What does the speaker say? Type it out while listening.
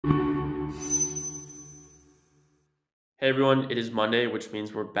Hey everyone, it is Monday, which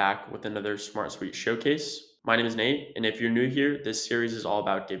means we're back with another SmartSuite showcase. My name is Nate, and if you're new here, this series is all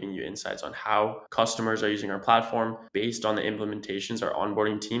about giving you insights on how customers are using our platform based on the implementations our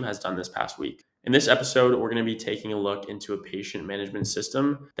onboarding team has done this past week. In this episode, we're going to be taking a look into a patient management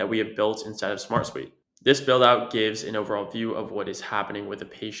system that we have built inside of SmartSuite. This build out gives an overall view of what is happening with a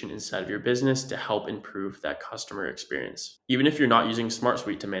patient inside of your business to help improve that customer experience. Even if you're not using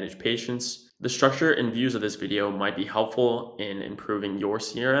SmartSuite to manage patients, the structure and views of this video might be helpful in improving your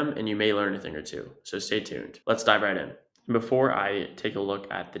CRM and you may learn a thing or two. So stay tuned. Let's dive right in. Before I take a look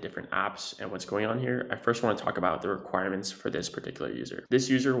at the different apps and what's going on here, I first want to talk about the requirements for this particular user. This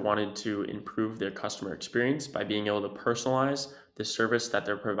user wanted to improve their customer experience by being able to personalize the service that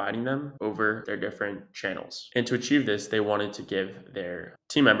they're providing them over their different channels. And to achieve this, they wanted to give their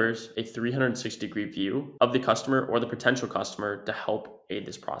team members a 360-degree view of the customer or the potential customer to help aid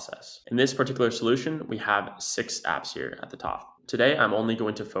this process. In this particular solution, we have 6 apps here at the top. Today, I'm only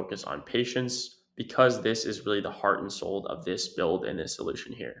going to focus on patients because this is really the heart and soul of this build and this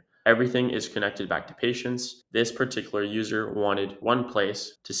solution here. Everything is connected back to patients. This particular user wanted one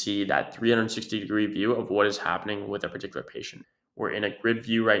place to see that 360-degree view of what is happening with a particular patient. We're in a grid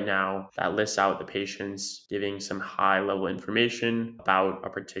view right now that lists out the patients, giving some high-level information about a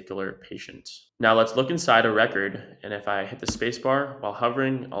particular patient. Now let's look inside a record, and if I hit the spacebar while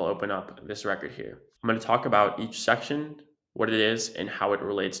hovering, I'll open up this record here. I'm going to talk about each section, what it is, and how it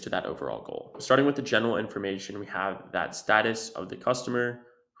relates to that overall goal. Starting with the general information, we have that status of the customer,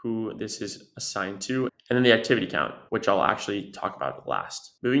 who this is assigned to, and then the activity count, which I'll actually talk about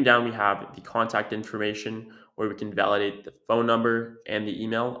last. Moving down, we have the contact information, where we can validate the phone number and the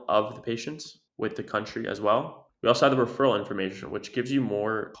email of the patient with the country as well. We also have the referral information, which gives you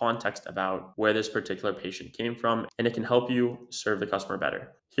more context about where this particular patient came from, and it can help you serve the customer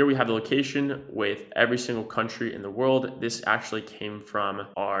better. Here we have the location with every single country in the world. This actually came from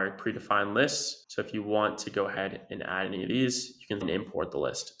our predefined lists. So if you want to go ahead and add any of these, you can import the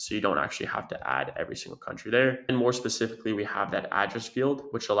list. So you don't actually have to add every single country there. And more specifically, we have that address field,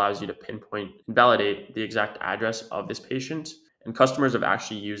 which allows you to pinpoint and validate the exact address of this patient. And customers have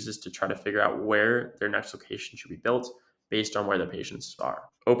actually used this to try to figure out where their next location should be built based on where the patients are.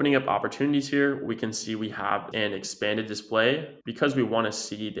 Opening up opportunities here, we can see we have an expanded display because we want to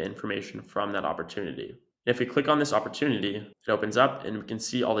see the information from that opportunity. If we click on this opportunity, it opens up and we can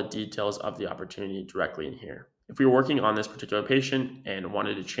see all the details of the opportunity directly in here. If we were working on this particular patient and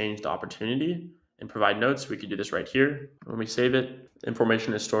wanted to change the opportunity and provide notes, we could do this right here. When we save it, the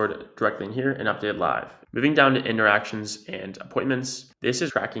information is stored directly in here and updated live. Moving down to interactions and appointments, this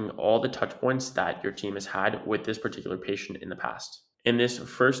is tracking all the touch points that your team has had with this particular patient in the past. In this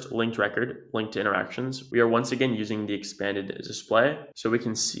first linked record, linked to interactions, we are once again using the expanded display so we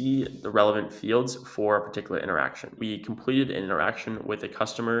can see the relevant fields for a particular interaction. We completed an interaction with a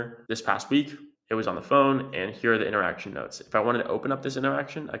customer this past week. It was on the phone, and here are the interaction notes. If I wanted to open up this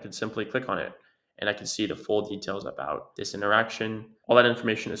interaction, I could simply click on it and I can see the full details about this interaction. All that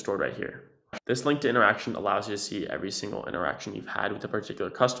information is stored right here. This link to interaction allows you to see every single interaction you've had with a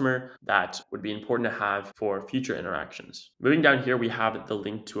particular customer that would be important to have for future interactions. Moving down here, we have the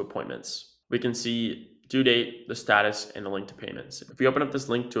link to appointments. We can see due date, the status, and the link to payments. If we open up this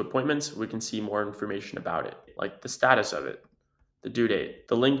link to appointments, we can see more information about it, like the status of it, the due date,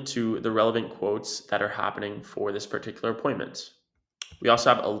 the link to the relevant quotes that are happening for this particular appointment. We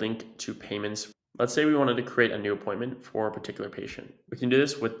also have a link to payments. Let's say we wanted to create a new appointment for a particular patient. We can do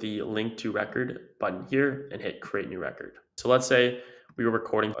this with the link to record button here and hit create new record. So let's say we were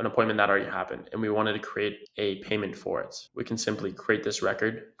recording an appointment that already happened and we wanted to create a payment for it. We can simply create this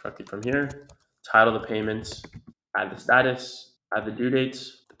record directly from here, title the payment, add the status, add the due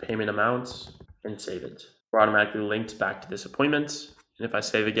dates, the payment amounts, and save it. We're automatically linked back to this appointment. And if I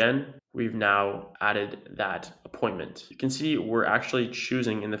save again, we've now added that appointment. You can see we're actually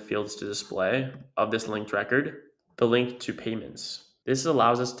choosing in the fields to display of this linked record, the link to payments. This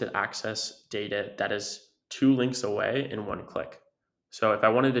allows us to access data that is 2 links away in 1 click. So if I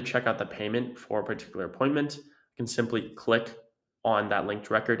wanted to check out the payment for a particular appointment, I can simply click on that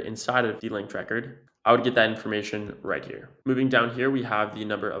linked record inside of the linked record. I would get that information right here. Moving down here, we have the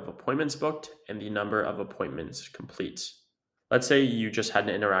number of appointments booked and the number of appointments complete. Let's say you just had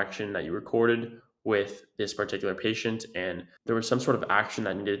an interaction that you recorded with this particular patient and there was some sort of action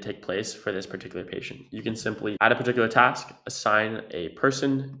that needed to take place for this particular patient. You can simply add a particular task, assign a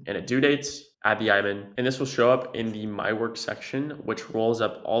person and a due date, add the item, and this will show up in the My Work section, which rolls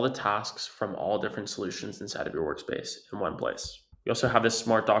up all the tasks from all different solutions inside of your workspace in one place. We also have this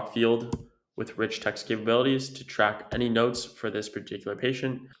Smart Doc field, with rich text capabilities to track any notes for this particular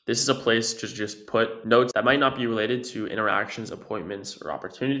patient. This is a place to just put notes that might not be related to interactions, appointments, or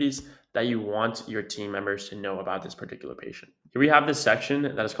opportunities that you want your team members to know about this particular patient. Here we have this section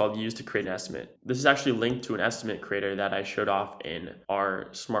that is called Use to Create an Estimate. This is actually linked to an estimate creator that I showed off in our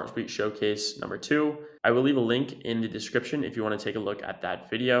SmartSuite showcase number 2. I will leave a link in the description if you want to take a look at that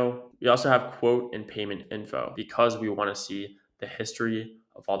video. We also have quote and payment info because we want to see the history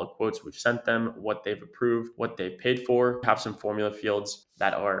of all the quotes we've sent them, what they've approved, what they've paid for. We have some formula fields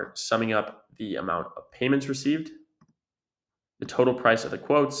that are summing up the amount of payments received, the total price of the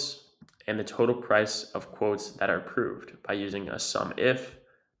quotes, and the total price of quotes that are approved by using a sum if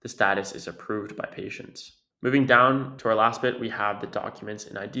the status is approved by patients. Moving down to our last bit, we have the documents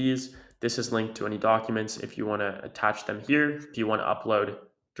and IDs. This is linked to any documents if you want to attach them here. If you want to upload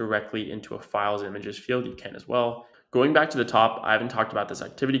directly into a files and images field, you can as well. Going back to the top, I haven't talked about this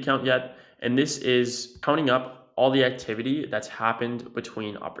activity count yet, and this is counting up all the activity that's happened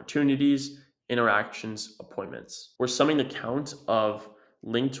between opportunities, interactions, appointments. We're summing the count of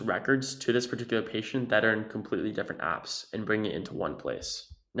linked records to this particular patient that are in completely different apps and bringing it into one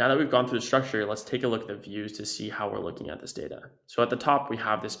place. Now that we've gone through the structure, let's take a look at the views to see how we're looking at this data. So at the top, we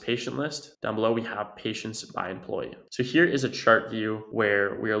have this patient list. Down below, we have patients by employee. So here is a chart view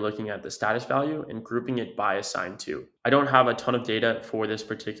where we are looking at the status value and grouping it by assigned to. I don't have a ton of data for this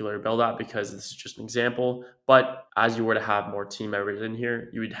particular build out because this is just an example, but as you were to have more team members in here,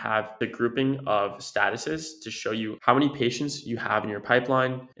 you would have the grouping of statuses to show you how many patients you have in your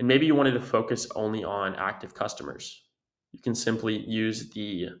pipeline. And maybe you wanted to focus only on active customers. You can simply use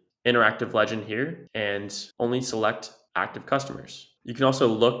the interactive legend here and only select active customers. You can also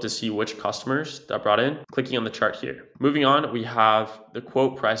look to see which customers that brought in, clicking on the chart here. Moving on, we have the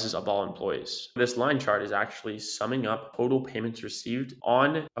quote prices of all employees. This line chart is actually summing up total payments received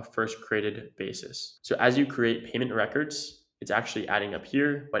on a first created basis. So as you create payment records, it's actually adding up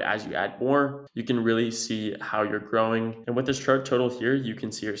here, but as you add more, you can really see how you're growing. And with this chart total here, you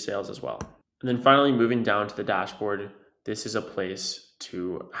can see your sales as well. And then finally, moving down to the dashboard, this is a place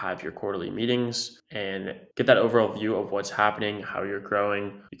to have your quarterly meetings and get that overall view of what's happening, how you're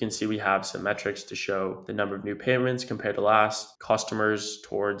growing. You can see we have some metrics to show the number of new payments compared to last, customers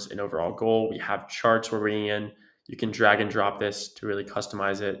towards an overall goal. We have charts we're bringing in. You can drag and drop this to really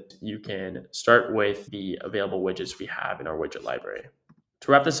customize it. You can start with the available widgets we have in our widget library.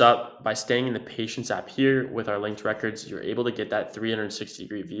 To wrap this up, by staying in the Patients app here with our linked records, you're able to get that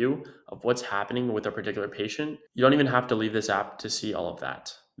 360-degree view of what's happening with a particular patient. You don't even have to leave this app to see all of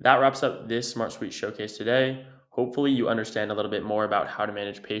that. That wraps up this SmartSuite showcase today. Hopefully you understand a little bit more about how to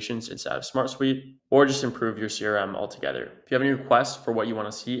manage patients inside of SmartSuite or just improve your CRM altogether. If you have any requests for what you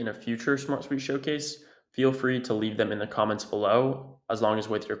want to see in a future SmartSuite showcase, feel free to leave them in the comments below, as long as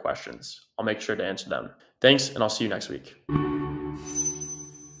with your questions. I'll make sure to answer them. Thanks, and I'll see you next week.